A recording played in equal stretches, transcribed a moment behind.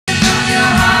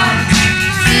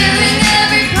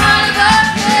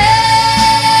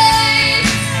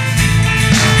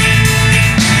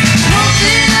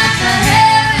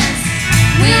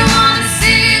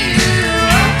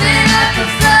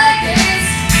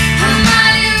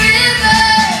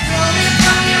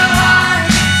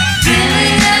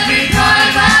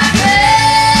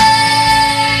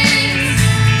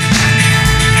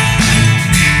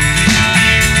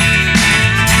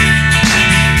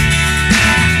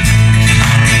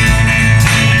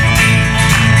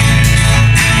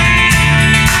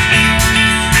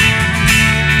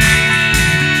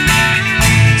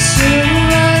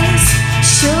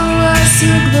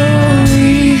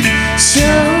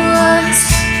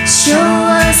show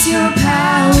us your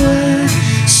power.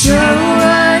 Show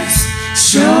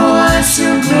us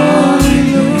your glory,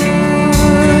 Lord.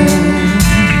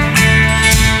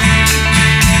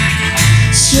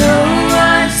 Show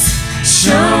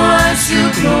us your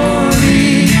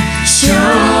glory.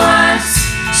 Show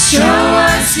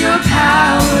us your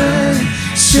power.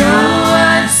 Show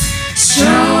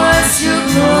us your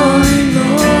glory,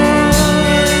 Lord.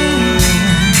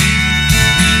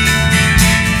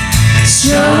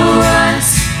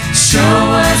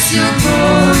 Show us your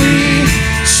glory.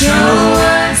 Show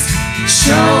us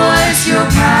your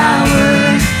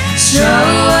power. Show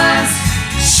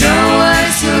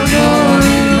us your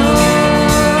glory,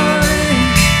 Lord.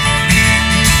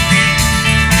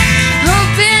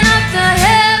 Open up the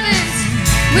heavens,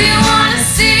 we want to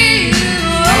see you.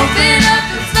 Open up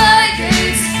the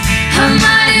floodgates, a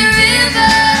mighty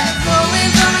river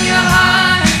flowing from your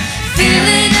heart,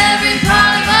 filling every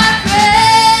part of our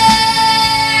praise.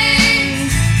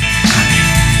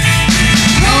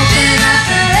 Open up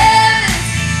the heavens,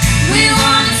 we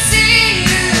want to see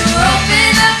you.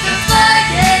 Open up the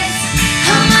floodgates,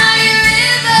 a mighty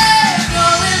river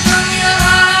flowing from your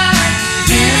heart,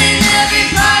 filling every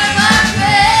part of our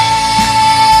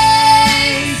praise.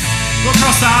 Go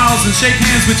across the aisles and shake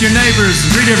hands with your neighbors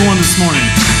and greet everyone this morning.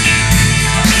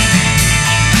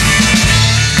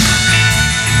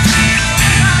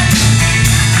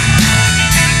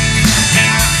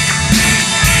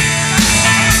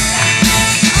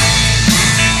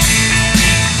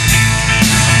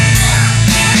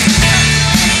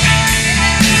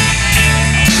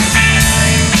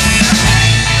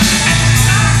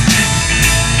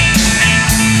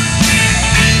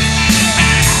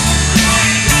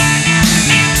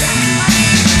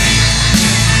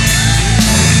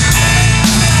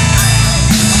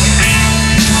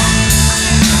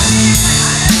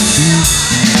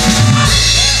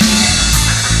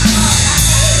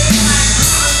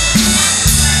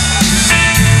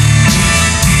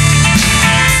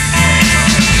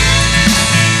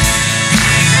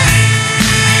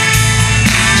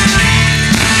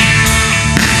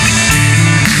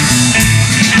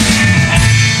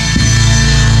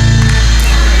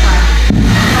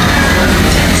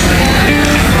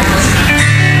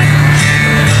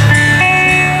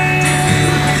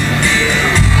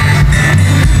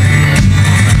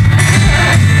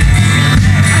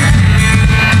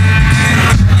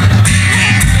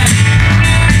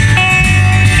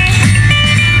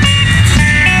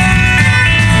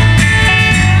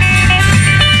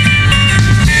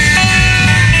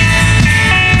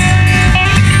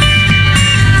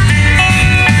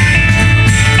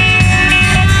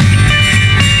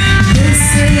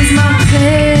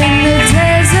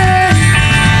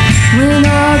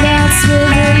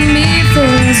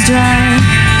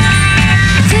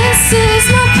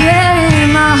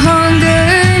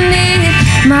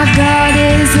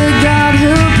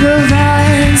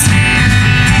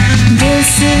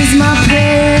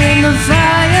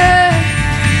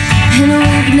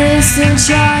 And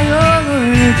trial or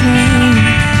pain,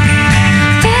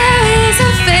 there is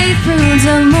a faith proves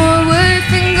of more worth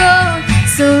than gold.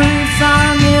 So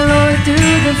refine me, Lord,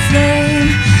 through the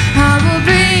flame. I will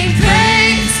bring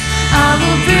praise, I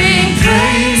will bring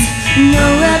praise. No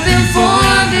weapon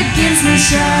formed against me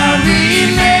shall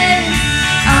remain.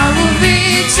 I will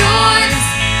rejoice,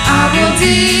 I will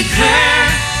declare,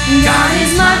 God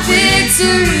is my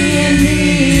victory and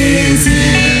He is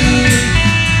here.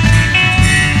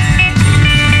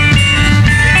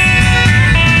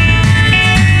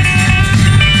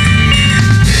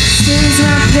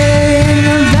 In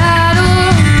the battle,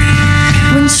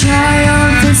 when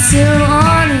triumph is still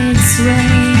on its way,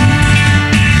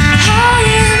 I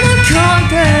am a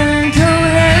conqueror and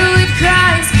co-heir with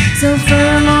Christ, so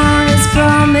firm on His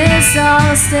promise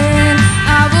I'll stand.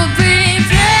 I will bring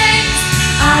praise,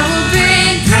 I will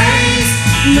bring praise.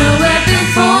 No weapon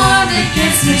formed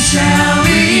against me shall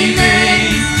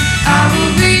remain. I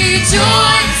will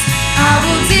rejoice, I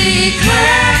will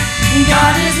declare,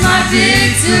 God is my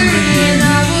victory, and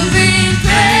I will bring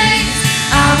praise,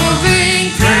 I will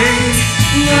bring praise.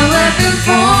 No weapon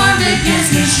formed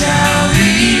against me shall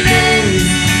remain.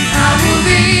 I will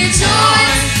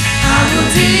rejoice, I will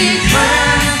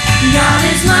declare, God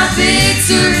is my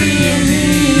victory, and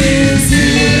He is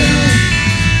here.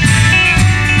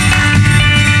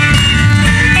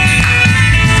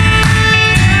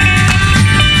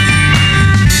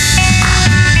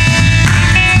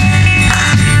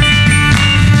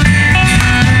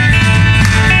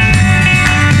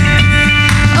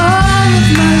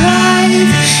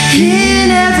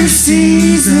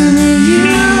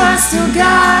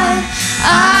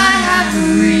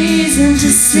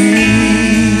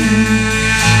 sing.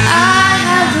 I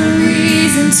have a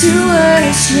reason to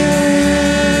worship.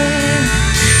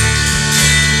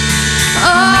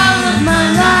 All of my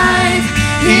life,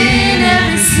 in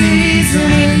every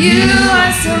season, you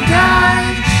are so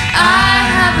God. I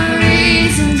have a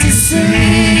reason to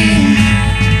sing.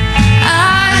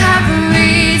 I have a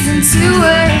reason to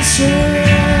worship.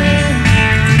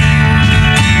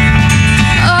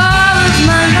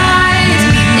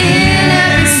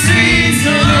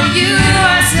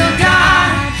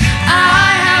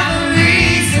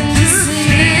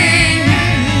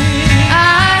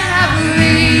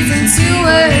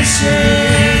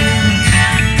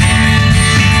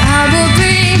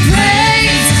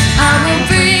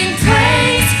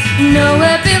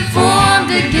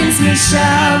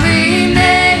 Shall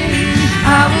remain.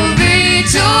 I will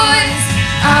rejoice,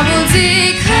 I will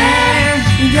declare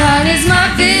God is my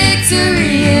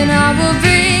victory, and I will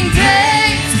bring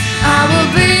praise, I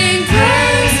will bring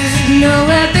praise. No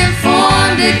weapon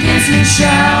formed against me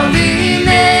shall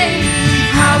remain.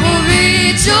 I will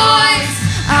rejoice,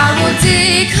 I will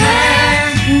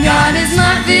declare God is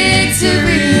my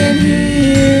victory, and He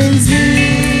is here.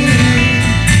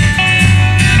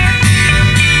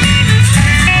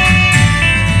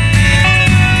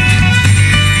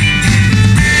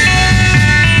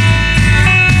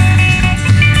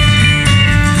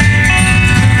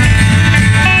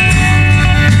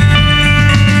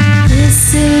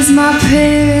 My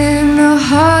prayer in the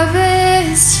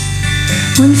harvest,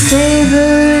 when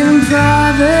favor and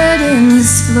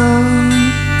providence flow.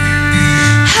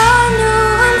 I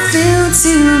know I'm filled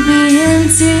to be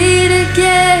emptied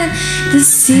again. The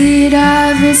seed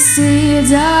I've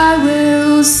received I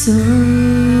will sow.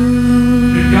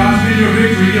 If God's been your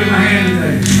victory, give him a hand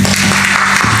today.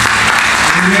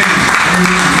 Amen.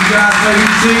 You guys may be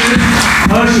seated.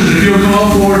 Ushers, if you'll come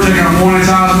up forward, take our morning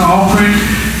tithes and offering.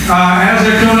 As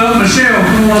they're coming up, Michelle,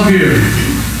 come on up here.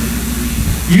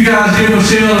 You guys give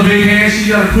Michelle a big hand.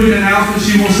 She's got a quick announcement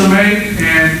she wants to make.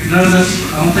 And no,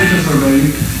 I don't think that's her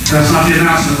baby. That's not the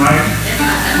announcement, right?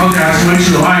 Okay, so make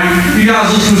sure. All right, you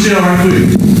guys listen to Michelle right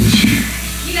quick.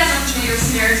 You guys are familiar with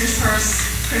Samaritan's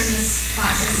Purse Christmas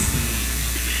boxes.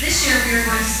 This year we are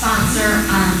going to sponsor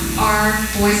our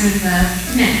Boys in the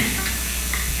Men.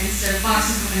 Instead of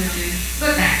boxes, we're going to do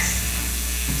book bags.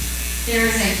 There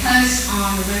is a post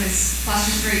on the Women's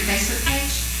Foster Street Facebook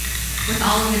page with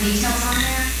all of the details on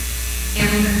there, and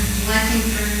we've been collecting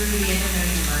through the end of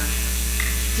November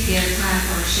to get a time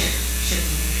for shipping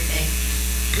and everything.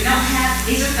 We don't have,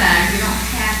 these are bags, we don't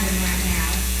have them right now.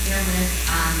 They're with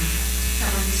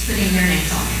someone who's putting their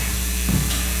names on there.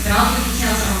 But all the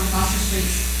details are on the Foster Street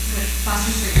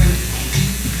Women's page.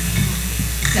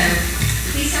 So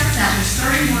please help us out. There's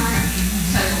 31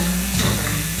 total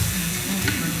children.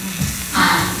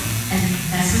 And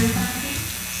that's really fun.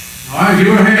 All right,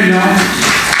 give her a hand, y'all.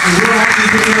 We're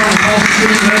actually putting her on the Foster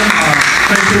Street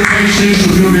Facebook page soon, so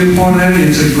we're going to be a part of that.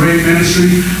 It's a great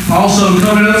ministry. Also,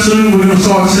 coming up soon, we're going to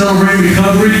start celebrating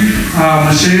recovery.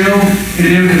 Michelle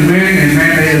and Manny and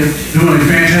man, they are doing a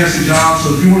fantastic job.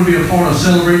 So if you want to be a part of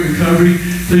Celebrate Recovery,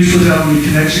 please put that on your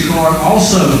connection card.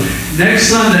 Also,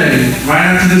 next Sunday,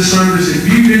 right after this service, if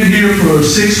you've been here for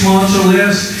 6 months or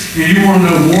less, and you want to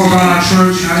know more about our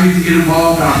church, how you can get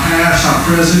involved, our past, our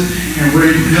present, and where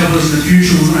you can help us in the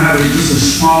future, we're going to have just a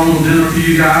small little dinner for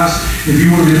you guys. If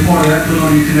you want to be a part of that, put it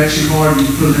on your connection card and you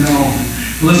can put it in the offering.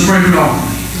 But let's pray for the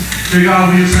offering. Dear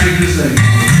God, we just thank you this day.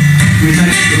 We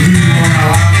thank you for who you are in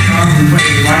our lives, God. We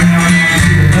pray that right now, God,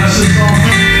 you will bless this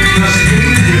offering, bless the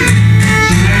people who do it.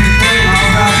 So may we pray and all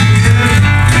God's people do it.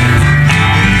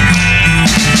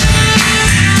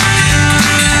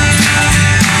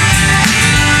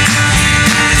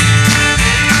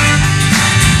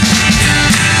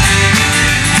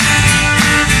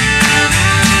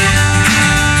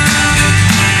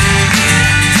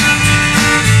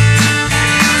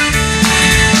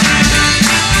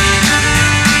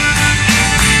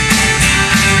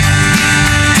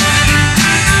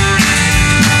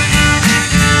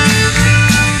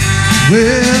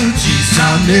 Well, geez,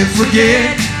 I'll never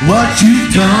forget what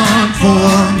you've done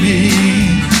for me.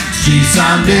 Geez,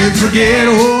 I'll never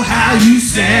forget, oh, how you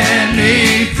set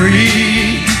me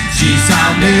free. Geez,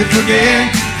 I'll never forget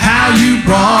how you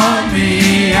brought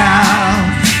me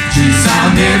out. Geez,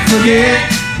 I'll never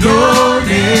forget, Lord,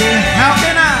 yeah. How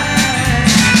can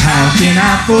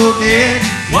I forget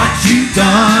what you've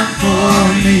done for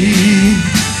me?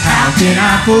 How can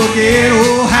I forget,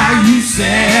 oh, how you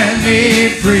set me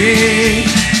free?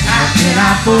 How can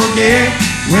I forget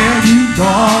when you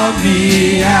brought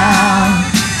me out?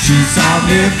 Jesus, I'll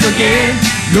never forget,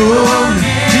 Lord,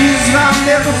 Jesus, I'll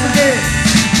never forget.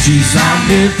 Jesus, I'll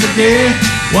never forget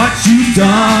what you've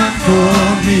done for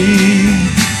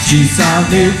me. Jesus, I'll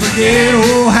never forget,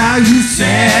 oh, how you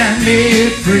set me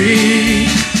free.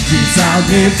 Jesus, I'll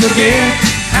never forget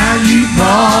how you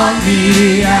brought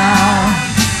me out.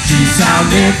 Jesus, I'll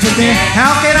never forget.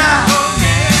 How can I forget?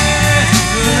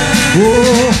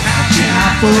 Oh, how can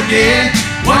I forget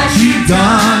what you've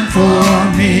done for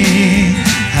me?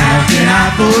 How can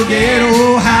I forget,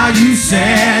 oh, how you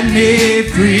set me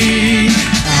free?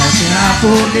 How can I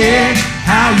forget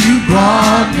how you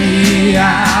brought me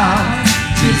out?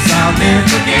 Jesus, I'll never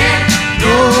forget,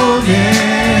 no,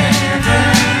 never.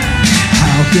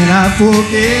 How can I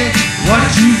forget what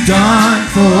you've done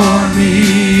for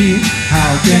me?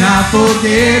 How can I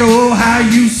forget, oh, how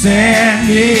you set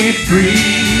me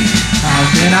free? How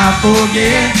can I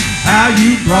forget how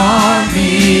you brought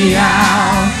me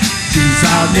out? Jesus,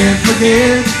 I'll never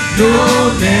forget, no,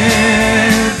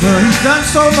 never. He's done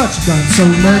so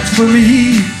much for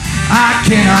me. I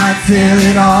cannot tell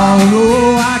it all,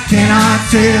 oh, I cannot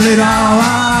tell it all,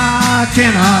 I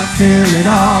cannot tell it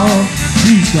all.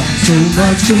 He's done so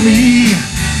much for me,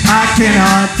 I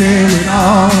cannot tell it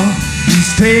all.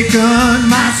 He's taken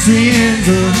my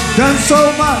sins, done so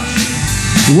much,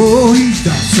 oh, he's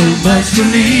done so much for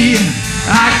me.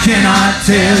 I cannot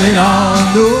tell it all,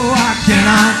 no, I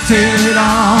cannot tell it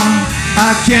all,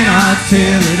 I cannot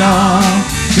tell it all.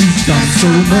 He's done so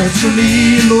much for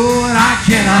me, Lord, I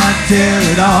cannot tell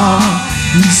it all.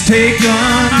 He's taken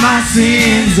my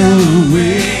sins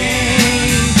away.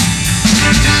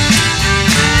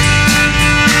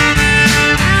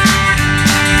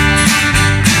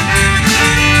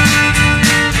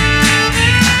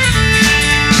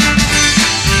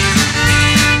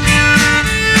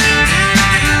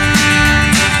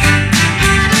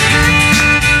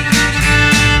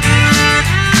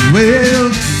 Well,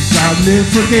 I'll never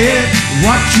forget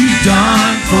what you've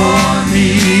done for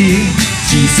me.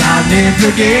 Jesus, I'll never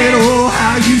forget, oh,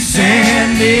 how you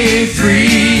set me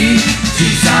free.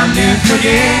 Jesus, I'll never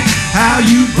forget how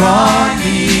you brought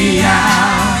me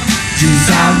out.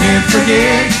 Jesus, I'll never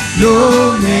forget,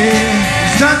 no, man.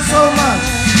 He's done so much.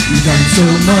 He's done so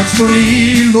much for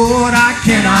me, Lord, I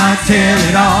cannot tell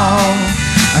it all.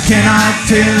 I cannot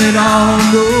tell it all,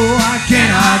 no, I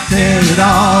cannot tell it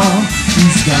all.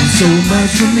 He's done so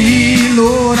much for me,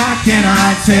 Lord, I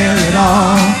cannot tell it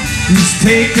all. He's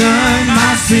taken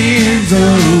my sins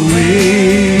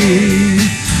away.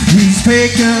 He's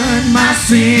taken my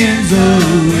sins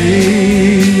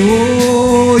away.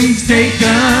 Oh, he's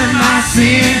taken my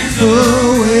sins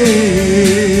away.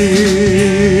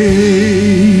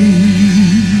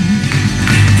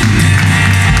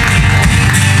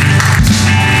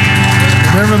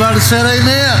 Everybody said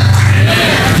amen.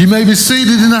 You may be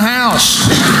seated in the house.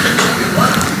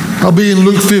 I'll be in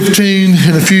Luke 15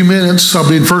 in a few minutes. I'll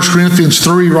be in 1 Corinthians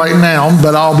 3 right now,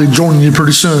 but I'll be joining you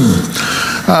pretty soon.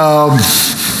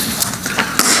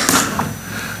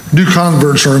 New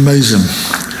converts are amazing.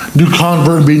 New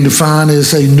convert being defined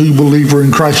as a new believer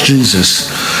in Christ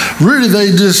Jesus. Really,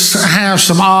 they just have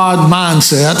some odd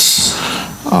mindsets.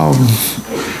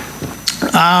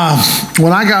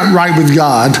 When I got right with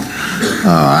God,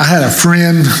 I had a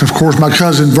friend, of course, my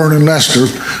cousin Vernon Lester.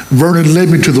 Vernon led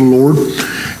me to the Lord.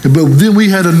 But then we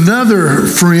had another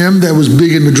friend that was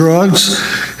big into drugs,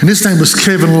 and his name was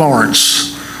Kevin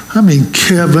Lawrence. I mean,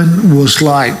 Kevin was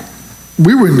like,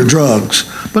 we were into drugs,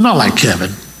 but not like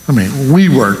Kevin. I mean, we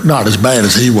were not as bad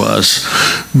as he was,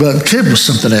 but Kevin was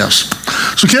something else.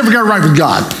 So Kevin got right with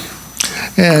God,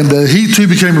 and he too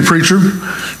became a preacher.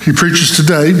 He preaches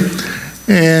today.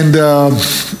 And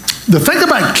the thing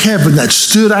about Kevin that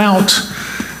stood out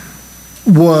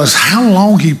was how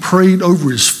long he prayed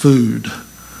over his food.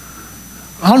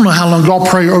 I don't know how long y'all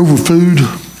pray over food.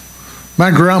 My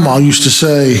grandma used to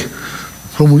say,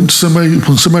 when somebody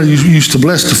used to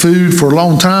bless the food for a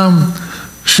long time,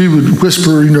 she would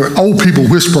whisper, old people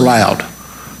whisper loud,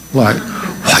 like,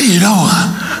 what are you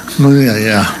doing?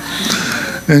 Yeah.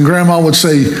 And grandma would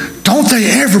say, don't they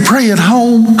ever pray at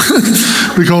home?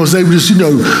 Because they would just,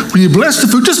 when you bless the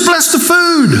food, just bless the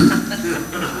food.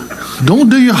 Don't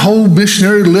do your whole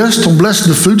missionary list on blessing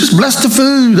the food. Just bless the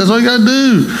food. That's all you got to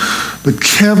do. But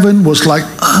Kevin was like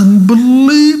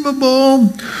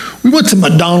unbelievable. We went to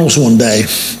McDonald's one day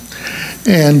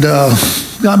and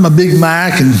got my Big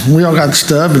Mac, and we all got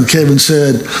stuff. And Kevin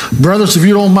said, brothers, if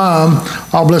you don't mind,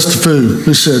 I'll bless the food.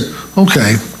 He said,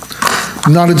 okay.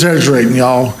 I'm not exaggerating,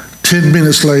 y'all. 10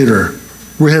 minutes later,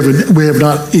 we have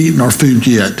not eaten our food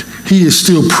yet. He is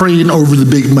still praying over the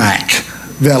Big Mac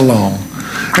that long.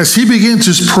 As he begins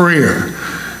his prayer,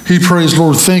 He prays,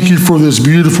 Lord, thank you for this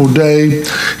beautiful day.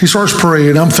 He starts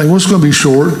praying. I'm thinking, well, it's going to be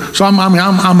short. So I'm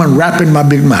unwrapping my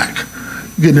Big Mac,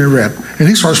 getting it wrapped. And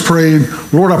he starts praying,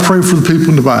 Lord, I pray for the people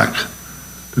in the back.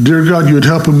 Dear God, you would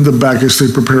help them in the back as they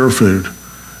prepare food.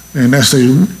 And as they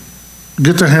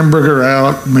get the hamburger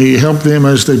out, may you help them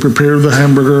as they prepare the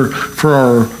hamburger for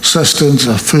our sustenance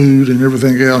of food and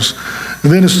everything else.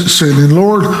 And then it said,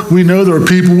 Lord, we know there are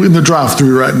people in the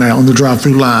drive-thru right now, in the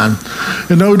drive-thru line.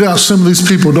 And no doubt some of these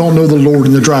people don't know the Lord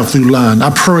in the drive-thru line.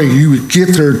 I pray you would get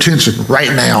their attention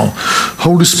right now.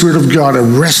 Holy Spirit of God,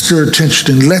 arrest their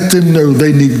attention and let them know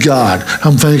they need God.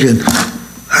 I'm thinking,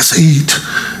 let's eat.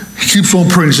 He keeps on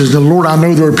praying. He says, Lord, I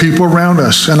know there are people around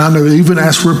us, and I know even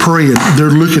as we're praying, they're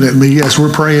looking at me as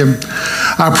we're praying.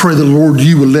 I pray the Lord,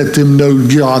 you will let them know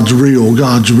God's real,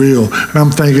 God's real. And I'm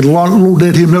thinking, Lord,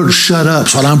 let him know to shut up.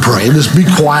 So I'm praying, just be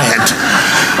quiet.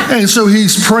 And so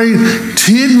he's praying.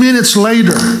 10 minutes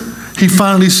later, he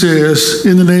finally says,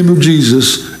 in the name of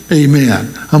Jesus,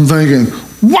 amen. I'm thinking,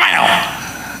 wow.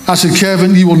 I said,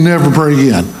 Kevin, you will never pray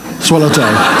again. That's what I'll tell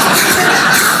you.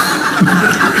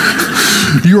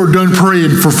 You are done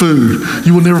praying for food.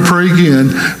 You will never pray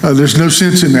again. There's no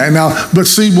sense in that. Now, but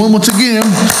see, once again,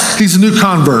 he's a new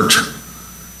convert.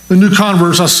 The new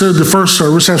converts, I said the first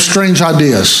service, have strange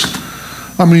ideas.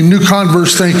 I mean, new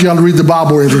converts think you ought to read the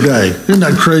Bible every day. Isn't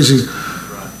that crazy?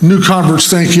 New converts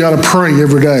think you ought to pray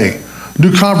every day.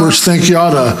 New converts think you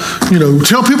ought to,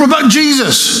 tell people about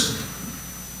Jesus.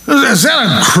 Is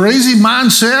that a crazy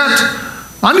mindset?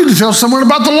 I need to tell someone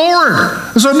about the Lord.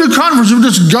 And so new converts would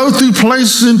just go through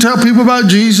places and tell people about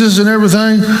Jesus and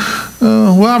everything.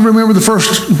 Well, I remember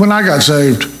when I got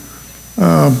saved.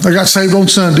 I got saved on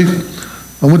Sunday.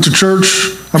 I went to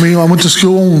church. I went to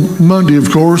school on Monday, of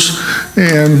course.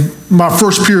 And my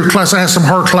first period class, I had some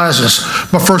hard classes.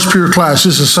 My first period class,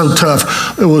 this is so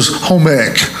tough. It was home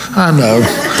ec. I know.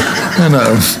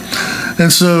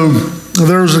 And so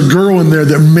there was a girl in there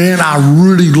that, man, I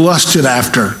really lusted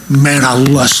after. Man, I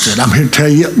lusted. I'm here to tell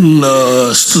you,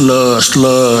 lust.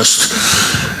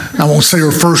 I won't say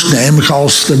her first name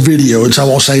because the video, and so I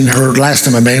won't say her last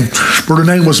name, but her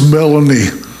name was Melanie.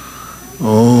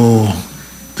 Oh,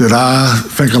 did I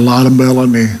think a lot of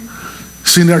Melanie.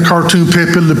 Seen that cartoon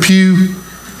Pepe Le Pew?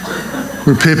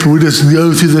 Where Pepe would just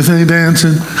go through the thing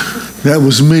dancing? That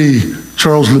was me,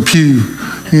 Charles Le Pew.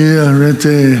 Yeah, right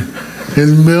there.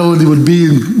 And Melanie would be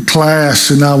in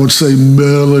class, and I would say,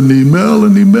 Melanie.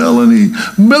 Melanie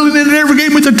never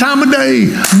gave me the time of day.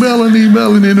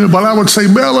 Melanie. But I would say,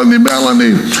 Melanie.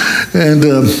 And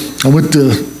I went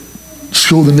to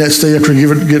school the next day after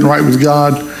getting right with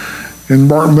God, and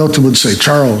Martin Melton would say,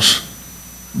 Charles,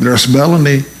 there's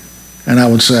Melanie. And I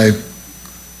would say,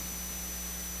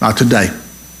 not today.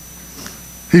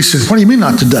 He said, what do you mean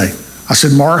not today? I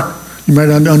said, Mark, you may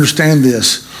not understand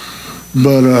this,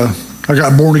 but I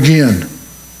got born again.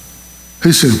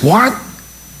 He said, what?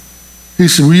 He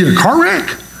said, were you in a car wreck?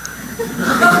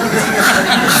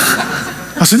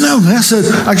 I said, no, man. I said,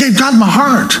 I gave God my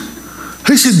heart.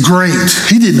 He said, great.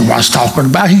 He didn't know what I was talking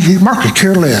about. Mark could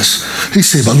care less. He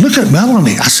said, but look at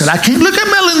Melanie. I said, I can't look at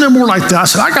Melanie no more like that. I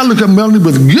said, I got to look at Melanie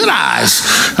with good eyes.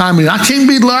 I can't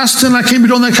be lusting. I can't be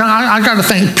doing that kind of, I got to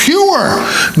think pure.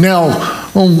 Now,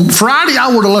 on Friday, I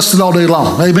would have lusted all day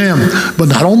long. Amen. But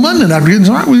not on Monday. After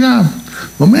getting right with God.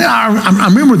 Well, man, I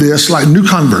remember this like new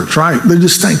converts, right? They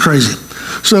just think crazy.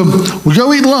 So we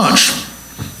go eat lunch.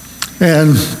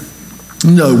 And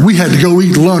we had to go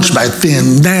eat lunch back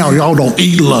then. Now y'all don't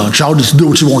eat lunch. Y'all just do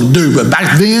what you want to do. But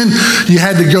back then, you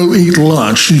had to go eat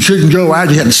lunch. You couldn't go out.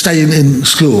 You had to stay in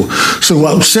school. So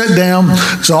I sat down.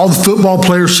 So all the football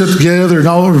players sit together and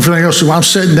all everything else. So I'm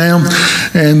sitting down,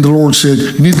 and the Lord said,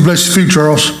 you need to bless the food,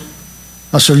 Charles.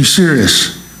 I said, are you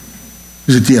serious?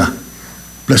 He said, yeah,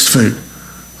 bless the food.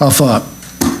 I thought,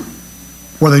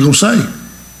 what are they going to say?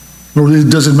 Lord, it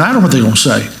doesn't matter what they're going to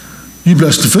say. You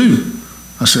bless the food.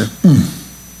 I said,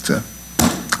 So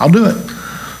I'll do it.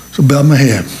 So I bowed my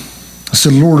head. I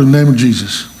said, Lord, in the name of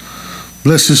Jesus,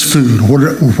 bless this food,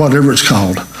 whatever it's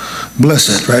called. Bless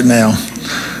it right now.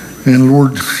 And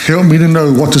Lord, help me to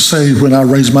know what to say when I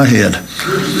raise my head.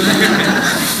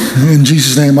 In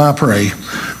Jesus' name I pray.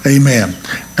 Amen.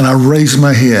 And I raised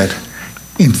my head,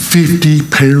 and 50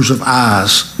 pairs of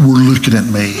eyes were looking at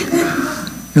me.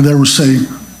 And they were saying,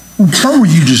 what were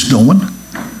you just doing?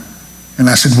 And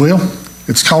I said, well,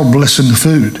 it's called blessing the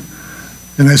food.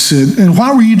 And I said, and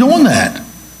why were you doing that?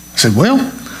 I said, well,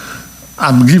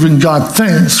 I'm giving God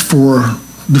thanks for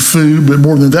the food, but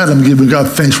more than that, I'm giving God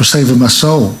thanks for saving my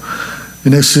soul.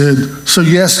 And they said, so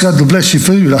you asked God to bless your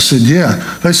food? I said, yeah.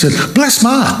 They said, bless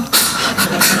mine.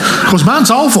 Because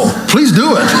mine's awful. Please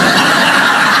do it.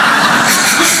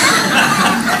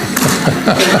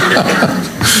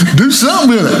 Do something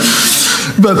with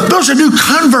it. But those are new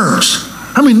converts.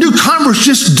 I mean, new converts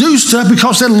just do stuff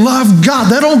because they love God.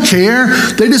 They don't care.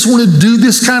 They just want to do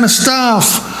this kind of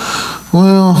stuff.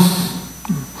 Well,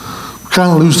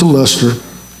 kind of lose the luster.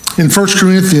 In 1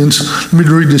 Corinthians, let me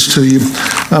read this to you.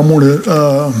 I'm going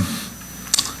to,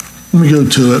 let me go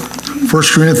to it. 1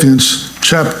 Corinthians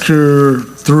chapter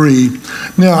 3.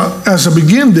 Now, as I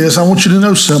begin this, I want you to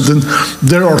know something.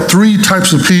 There are three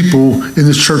types of people in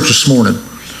this church this morning.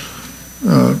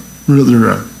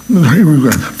 Here we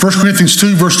go. 1 Corinthians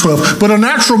 2, verse 12. But a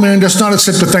natural man does not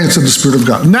accept the things of the Spirit of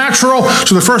God. Natural.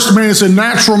 So the first man is a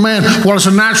natural man. What is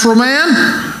a natural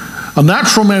man? A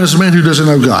natural man is a man who doesn't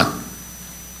know God.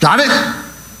 Got it?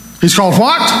 He's called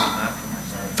what?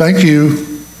 Thank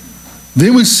you.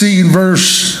 Then we see in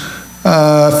verse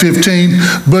 15,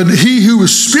 but he who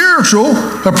is spiritual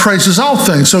appraises all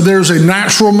things. So there's a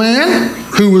natural man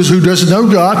who doesn't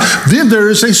know God. Then there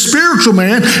is a spiritual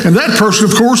man, and that person,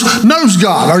 of course, knows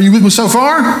God. Are you with me so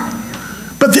far?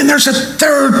 But then there's a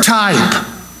third type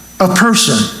of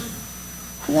person.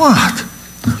 What?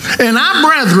 And I,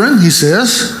 brethren, he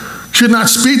says, should not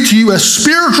speak to you as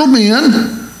spiritual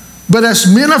men, but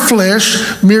as men of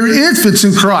flesh, mere infants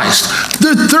in Christ.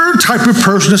 The third type of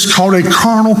person is called a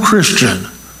carnal Christian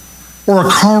or a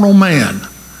carnal man.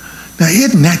 Now,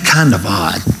 isn't that kind of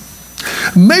odd?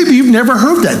 Maybe you've never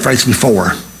heard that phrase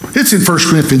before. It's in 1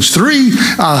 Corinthians 3,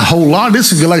 a whole lot.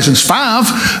 It's in Galatians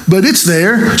 5, but it's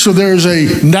there. So there's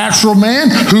a natural man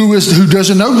who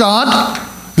doesn't know God.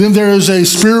 Then there is a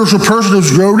spiritual person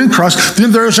who's grown in Christ.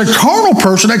 Then there is a carnal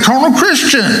person, a carnal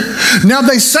Christian. Now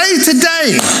they say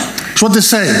today, that's what they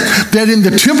say, that in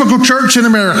the typical church in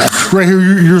America, right here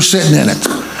you're sitting in it,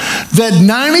 that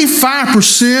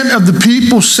 95% of the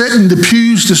people sitting in the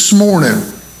pews this morning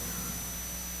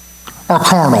are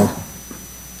carnal.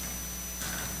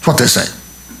 That's what they say.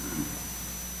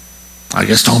 I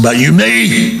guess talking about you and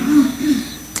me.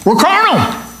 We're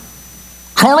carnal.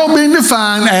 Carnal being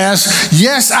defined as,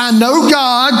 yes, I know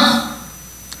God,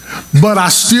 but I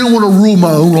still want to rule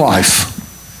my own life.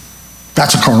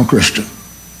 That's a carnal Christian.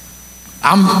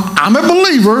 I'm a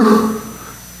believer,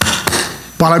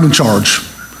 but I'm in charge.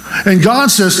 And God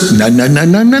says,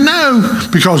 no.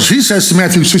 Because he says to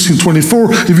Matthew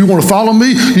 16:24, if you want to follow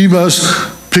me, you must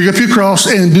pick up your cross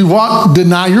and do what?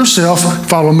 Deny yourself,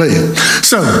 follow me.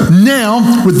 So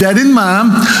now, with that in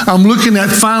mind, I'm looking at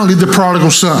finally the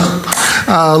prodigal son.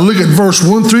 Look at verse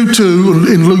 1 through 2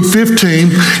 in Luke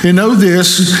 15. You know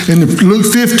this, in Luke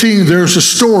 15, there's a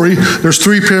story, there's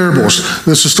three parables.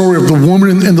 There's the story of the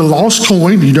woman and the lost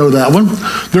coin, you know that one.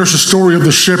 There's the story of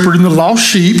the shepherd and the lost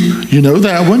sheep, you know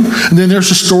that one. And then there's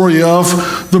the story of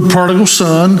the prodigal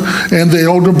son and the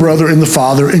older brother and the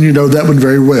father, and you know that one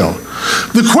very well.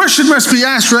 The question must be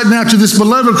asked right now to this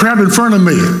beloved crowd in front of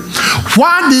me.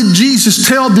 Why did Jesus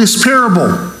tell this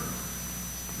parable?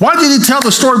 Why did he tell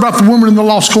the story about the woman and the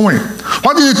lost coin?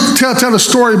 Why did he tell the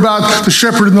story about the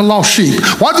shepherd and the lost sheep?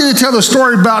 Why did he tell the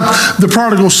story about the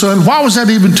prodigal son? Why was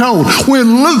that even told? Well,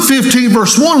 in Luke 15,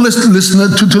 verse 1, listen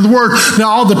to the word.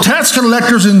 Now, all the tax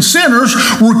collectors and sinners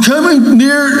were coming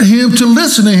near him to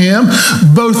listen to him.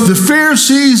 Both the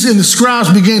Pharisees and the scribes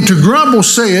began to grumble,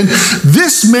 saying,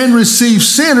 this man receives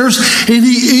sinners and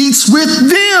he eats with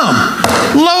them.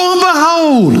 Lo and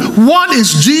behold, what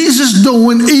is Jesus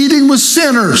doing eating with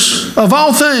sinners? Of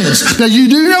all things. Now you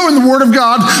do know in the Word of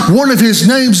God, one of his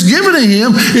names given to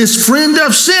him is friend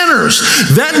of sinners.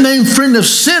 That name, friend of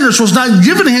sinners, was not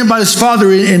given to him by his Father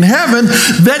in heaven.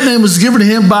 That name was given to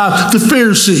him by the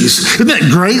Pharisees. Isn't that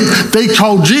great? They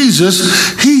called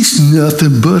Jesus, he's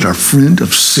nothing but a friend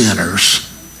of sinners.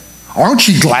 Aren't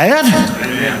you glad?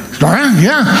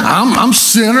 Yeah, I'm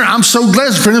sinner. I'm so glad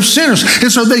he's a friend of sinners. And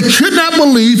so they could not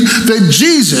believe that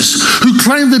Jesus, who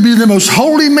claimed to be the most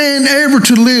holy man ever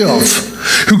to live,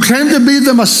 who claimed to be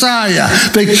the Messiah,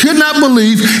 they could not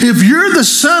believe, if you're the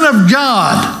Son of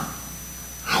God,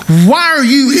 why are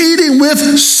you eating with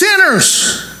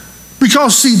sinners?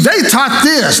 Because, see, they taught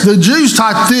this. The Jews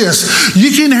taught this.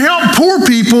 You can help poor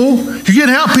people. You can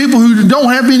help people who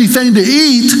don't have anything to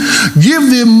eat. Give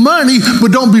them money,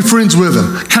 but don't be friends with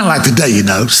them. Kind of like today, you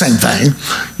know, same thing.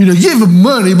 You know, give them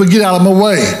money, but get out of my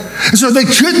way. And so they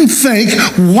couldn't think,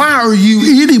 why are you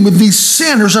eating with these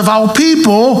sinners of all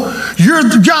people? You're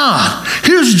God.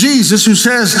 Here's Jesus who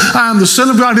says, I am the Son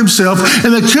of God himself.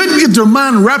 And they couldn't get their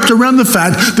mind wrapped around the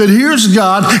fact that here's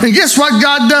God. And guess what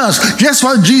God does? Guess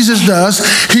what Jesus does?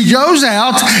 He goes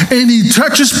out and he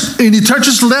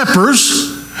touches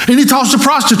lepers and he talks to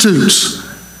prostitutes.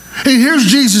 And here's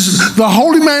Jesus, the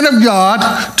holy man of God,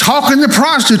 talking to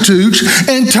prostitutes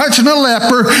and touching a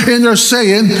leper, and they're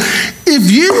saying,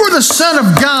 if you were the Son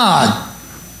of God,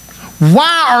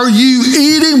 why are you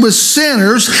eating with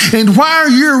sinners, and why are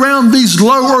you around these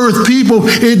low earth people?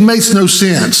 It makes no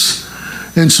sense.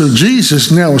 And so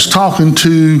Jesus now is talking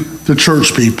to the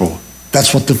church people.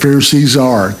 That's what the Pharisees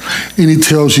are. And he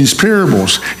tells these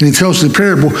parables. And he tells the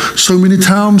parable, so many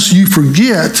times you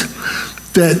forget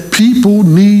that people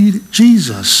need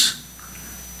Jesus.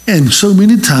 And so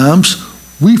many times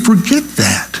we forget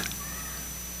that.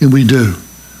 And we do.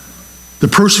 The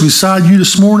person beside you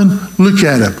this morning, look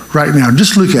at them right now.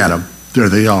 Just look at them. There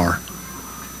they are.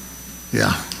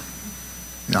 Yeah.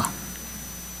 Yeah.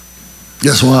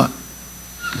 Guess what?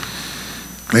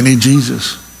 They need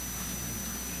Jesus.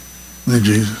 They need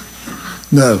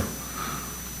Jesus. No. In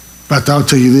fact, I'll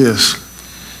tell you this.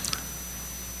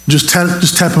 Just tap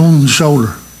him on the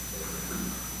shoulder.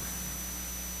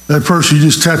 That person you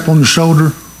just tap on the shoulder,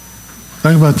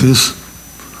 think about this.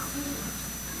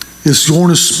 It's going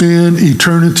to spend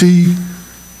eternity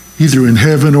either in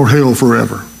heaven or hell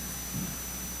forever.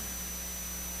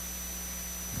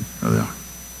 There they are.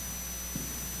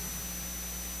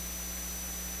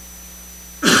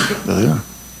 There they are.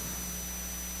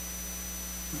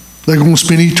 They're going to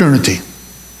spend eternity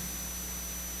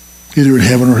either in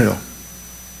heaven or hell.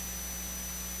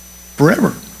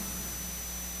 Forever.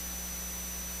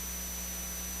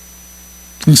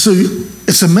 And so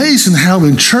it's amazing how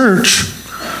in church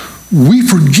we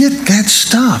forget that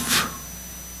stuff.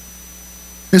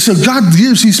 And so God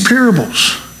gives these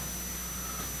parables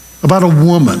about a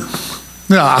woman.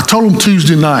 Now, I told them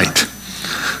Tuesday night.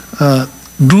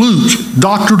 Luke,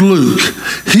 Dr. Luke,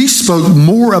 he spoke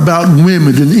more about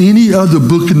women than any other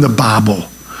book in the Bible.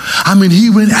 I mean, he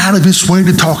went out of his way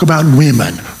to talk about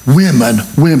women.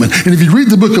 And if you read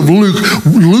the book of Luke,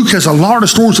 Luke has a lot of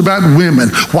stories about women.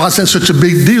 Why is that such a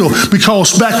big deal?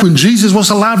 Because back when Jesus was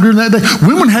alive during that day,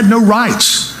 women had no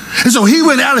rights. And so he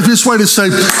went out of his way to say,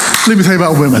 let me tell you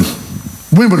about women.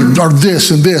 Women are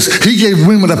this and this. He gave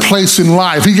women a place in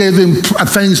life. He gave them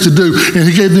things to do, and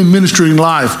he gave them ministry in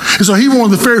life. And so he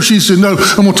wanted the Pharisees to know,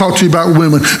 I'm going to talk to you about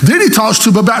women. Then he talks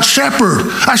to them about shepherd.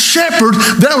 A shepherd,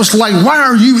 that was like, why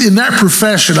are you in that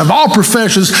profession? Of all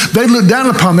professions, they look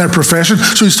down upon that profession.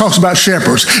 So he talks about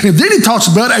shepherds. And then he talks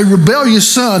about a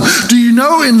rebellious son. Do you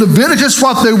know in Leviticus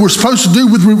what they were supposed to do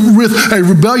with a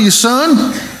rebellious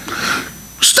son?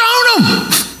 Stone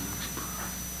him.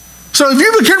 So if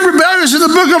you became rebellious in the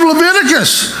book of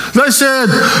Leviticus, they said,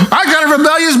 I got a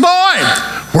rebellious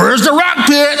boy. Where's the rock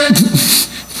pit?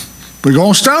 We're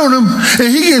going to stone him.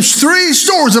 And he gives 3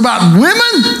 stories about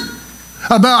women,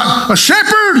 about a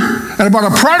shepherd, and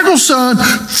about a prodigal son,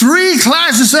 3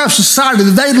 classes of society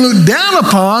that they look down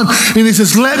upon. And he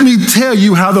says, let me tell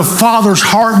you how the Father's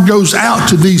heart goes out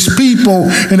to these people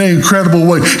in an incredible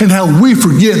way, and how we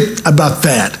forget about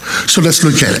that. So let's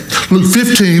look at it. Luke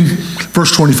 15,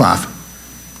 verse 25.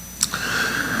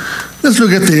 Let's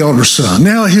look at the older son.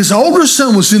 Now, his older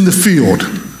son was in the field,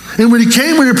 and when he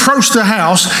came and approached the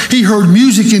house, he heard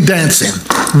music and dancing.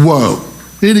 Whoa.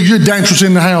 Any good dancers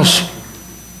in the house?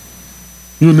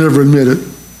 You'll never admit it.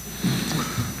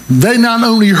 They not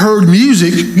only heard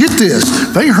music, get this,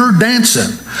 they heard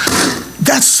dancing.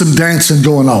 That's some dancing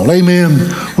going on,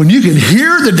 amen? When you can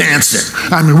hear the dancing,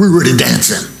 I mean, we're really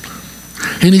dancing.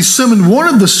 And he summoned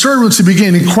one of the servants and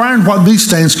began inquiring what these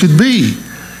things could be.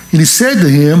 And he said to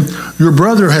him, your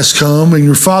brother has come, and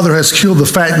your father has killed the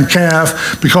fattened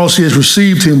calf because he has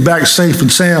received him back safe and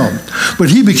sound. But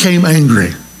he became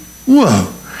angry.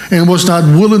 Whoa. And was not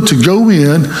willing to go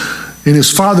in. And his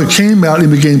father came out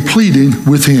and began pleading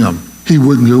with him. He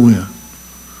wouldn't go in.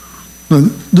 Now,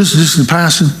 this is just in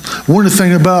passing. One of the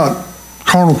things about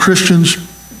carnal Christians,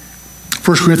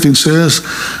 1 Corinthians says,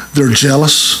 they're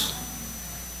jealous.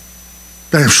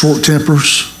 They have short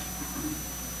tempers.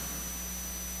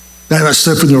 They have that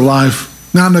stuff in their life.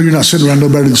 Now, I know you're not sitting around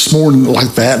nobody this morning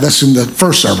like that. That's in the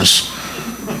first service.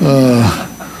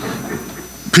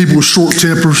 People with short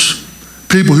tempers.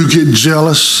 People who get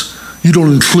jealous. You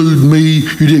don't include me.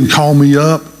 You didn't call me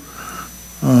up.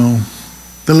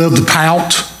 They love to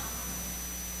pout.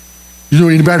 You know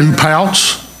anybody who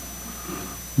pouts?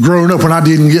 Growing up when I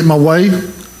didn't get my way,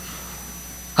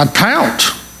 I'd pout.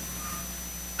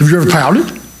 Have you ever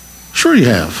pouted? Sure you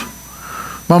have.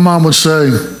 My mom would say,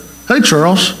 hey,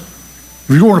 Charles, if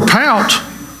you're going to pout,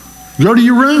 go to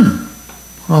your room.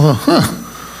 I thought,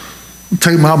 I'll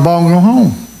take my ball and go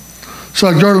home. So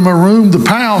I'd go to my room to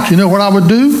pout. You know what I would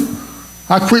do?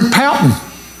 I quit pouting.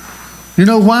 You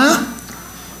know why?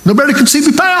 Nobody could see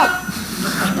me pout.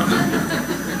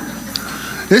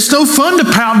 It's no fun to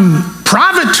pout in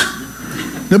private.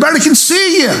 Nobody can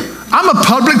see you. I'm a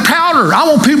public pouter. I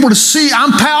want people to see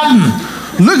I'm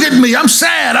pouting. Look at me. I'm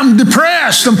sad. I'm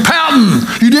depressed. I'm pouting.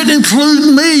 You didn't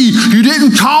include me. You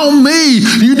didn't call me.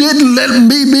 You didn't let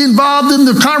me be involved in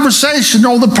the conversation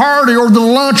or the party or the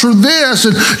lunch or this.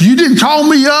 And you didn't call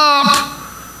me up.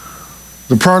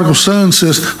 The prodigal son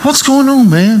says, what's going on,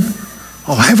 man?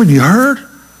 Oh, haven't you heard?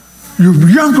 Your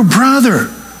younger brother,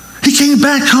 he came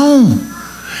back home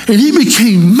and he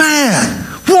became mad.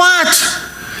 What?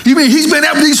 You mean he's been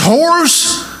out with these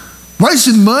whores,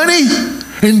 wasting money,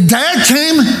 and dad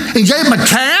came and gave him a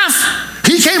calf?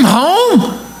 He came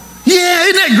home? Yeah,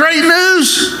 isn't that great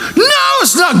news? No,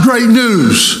 it's not great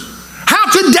news.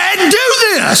 How could dad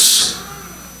do this?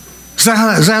 Is that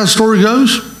how the story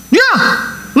goes?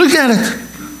 Yeah, look at it.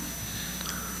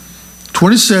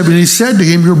 27, he said to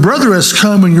him, your brother has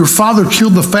come and your father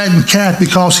killed the fattened calf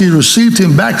because he received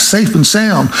him back safe and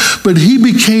sound. But he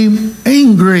became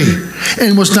angry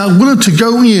and was not willing to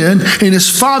go in. And his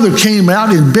father came out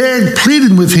and begged,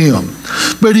 pleaded with him.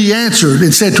 But he answered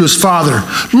and said to his father,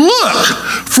 look,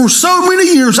 for so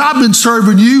many years I've been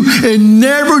serving you and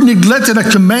never neglected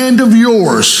a command of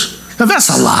yours. Now that's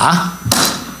a lie.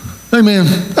 Amen.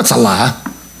 That's a lie.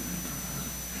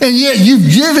 And yet you've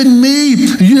given me,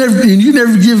 you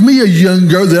never give me a young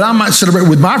girl that I might celebrate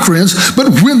with my friends.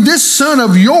 But when this son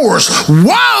of yours,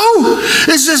 whoa,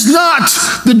 it's just not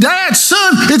the dad's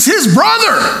son, it's his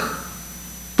brother.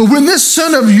 But when this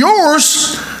son of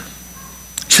yours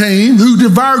came, who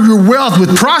devoured your wealth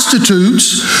with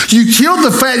prostitutes, you killed the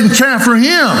fattened calf for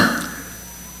him.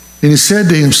 And he said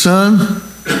to him, son,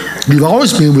 you've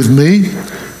always been with me,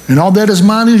 and all that is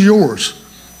mine is yours.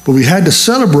 But we had to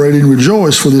celebrate and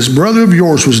rejoice, for this brother of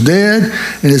yours was dead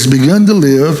and has begun to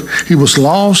live. He was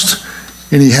lost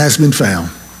and he has been found.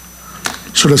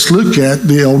 So let's look at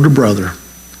the elder brother.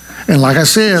 And like I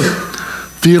said,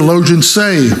 theologians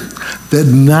say that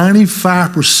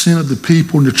 95% of the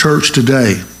people in the church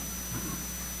today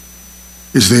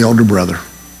is the elder brother.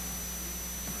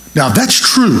 Now, if that's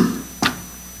true,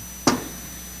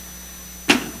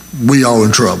 we are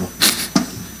in trouble.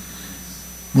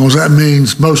 Well, that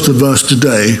means most of us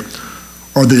today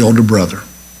are the older brother.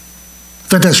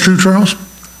 Think that's true, Charles?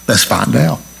 Let's find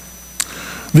out.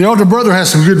 The older brother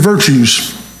has some good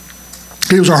virtues.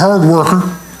 He was a hard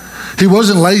worker. He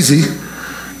wasn't lazy.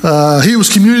 He was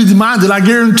community-minded. I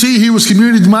guarantee he was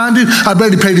community-minded. I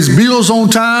bet he paid his bills on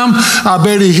time. I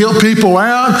bet he helped people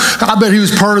out. I bet he was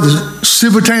part of the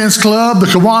Civitans Club, the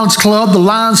Kiwanis Club, the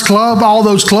Lions Club, all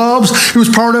those clubs. He was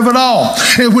part of it all.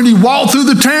 And when he walked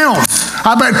through the town,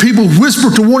 I bet people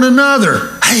whispered to one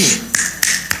another, hey,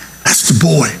 that's the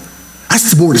boy.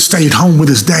 That's the boy that stayed home with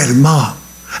his dad and mom.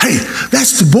 Hey,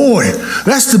 that's the boy.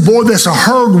 That's the boy that's a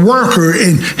hard worker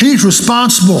and he's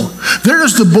responsible.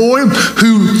 There's the boy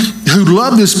who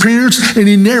loved his parents and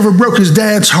he never broke his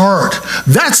dad's heart.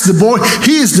 That's the boy.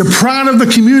 He is the pride of the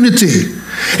community.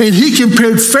 And he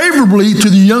compared favorably to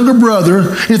the younger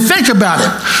brother. And think about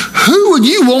it. Who would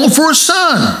you want for a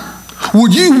son?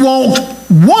 Would you want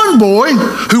one boy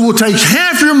who will take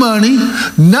half your money,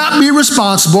 not be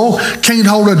responsible, can't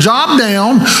hold a job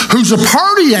down, who's a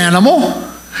party animal,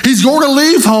 he's going to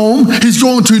leave home, he's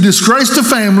going to disgrace the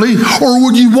family? Or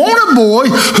would you want a boy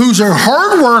who's a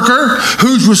hard worker,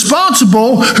 who's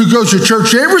responsible, who goes to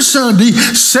church every Sunday,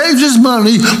 saves his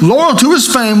money, loyal to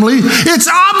his family? It's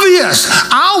obvious.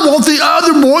 I want the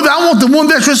other boy. I want the one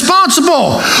that's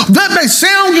responsible. That may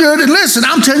sound good, and listen,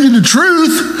 I'm telling you the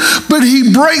truth, but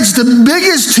he breaks the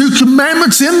biggest two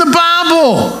commandments in the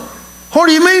Bible. What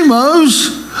do you mean,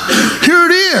 Mose? Here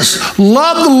it is.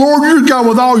 Love the Lord your God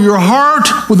with all your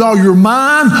heart, with all your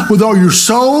mind, with all your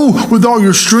soul, with all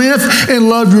your strength, and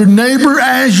love your neighbor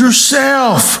as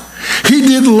yourself. He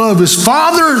didn't love his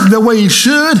father the way he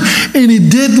should, and he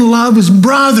didn't love his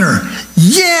brother.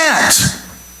 Yet,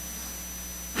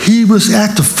 he was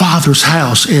at the Father's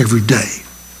house every day.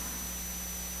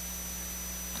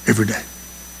 Every day.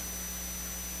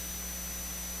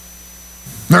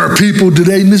 There are people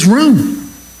today in this room.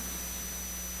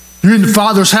 You're in the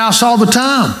Father's house all the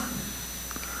time.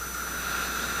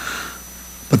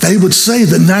 But they would say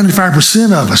that 95%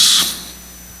 of us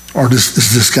are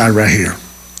this guy right here.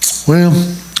 Well,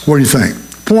 what do you think?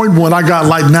 Point one, I got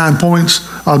like 9 points.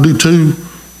 I'll do 2.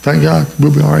 Thank God,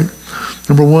 we'll be all right.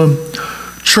 Number 1,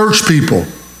 church people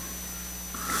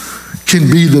can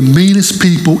be the meanest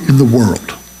people in the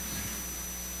world.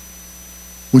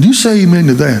 Would you say amen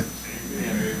to that?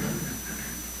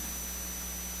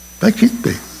 They can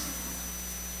be.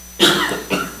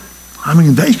 I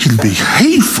mean, they can be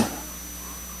hateful.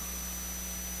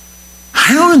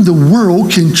 How in in the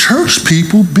world can church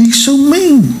people be so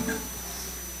mean?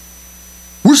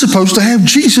 We're supposed to have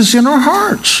Jesus in our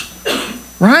hearts,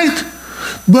 right?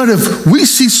 But if we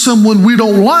see someone we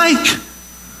don't like,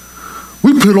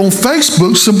 we put on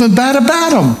Facebook something bad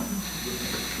about them.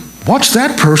 Watch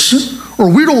that person. Or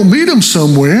we don't meet them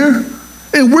somewhere.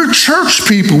 And we're church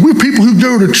people. We're people who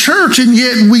go to church, and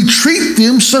yet we treat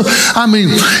them so. I mean,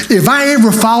 if I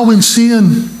ever fall in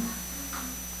sin,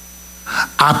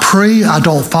 I pray I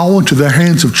don't fall into the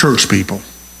hands of church people.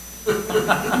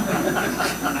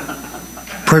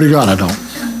 Pray to God I don't.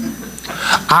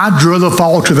 I'd rather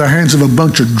fall into the hands of a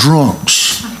bunch of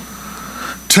drunks.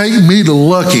 Take me to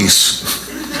Lucky's.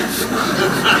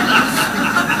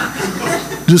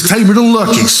 Just take me to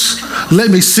Lucky's. Let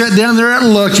me sit down there at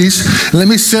Lucky's. Let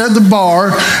me sit at the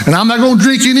bar. And I'm not going to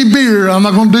drink any beer. I'm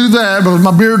not going to do that because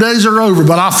my beer days are over.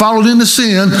 But I followed into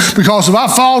sin, because if I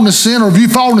fall into sin, or if you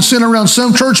fall into sin around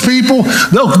some church people,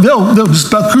 they'll just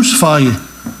about crucify you.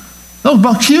 They'll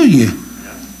about kill you.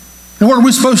 And what are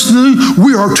we supposed to do?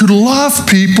 We are to love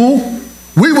people.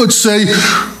 We would say,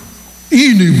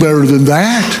 you knew better than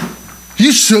that.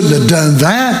 You shouldn't have done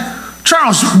that.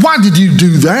 Charles, why did you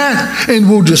do that? And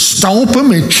we'll just stomp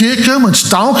them and kick them and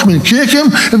stomp them and kick them.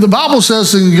 And the Bible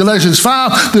says in Galatians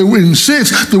 5, that in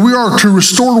 6, that we are to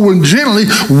restore one gently,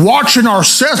 watching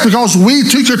ourselves, because we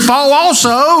too could fall also.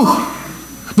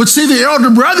 But see, the elder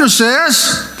brother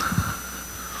says,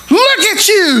 look at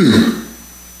you.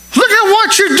 Look at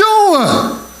what you're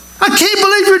doing. I can't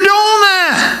believe you're doing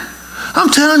that. I'm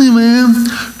telling you, man,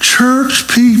 church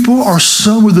people are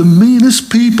some of the meanest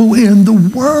people in the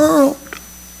world.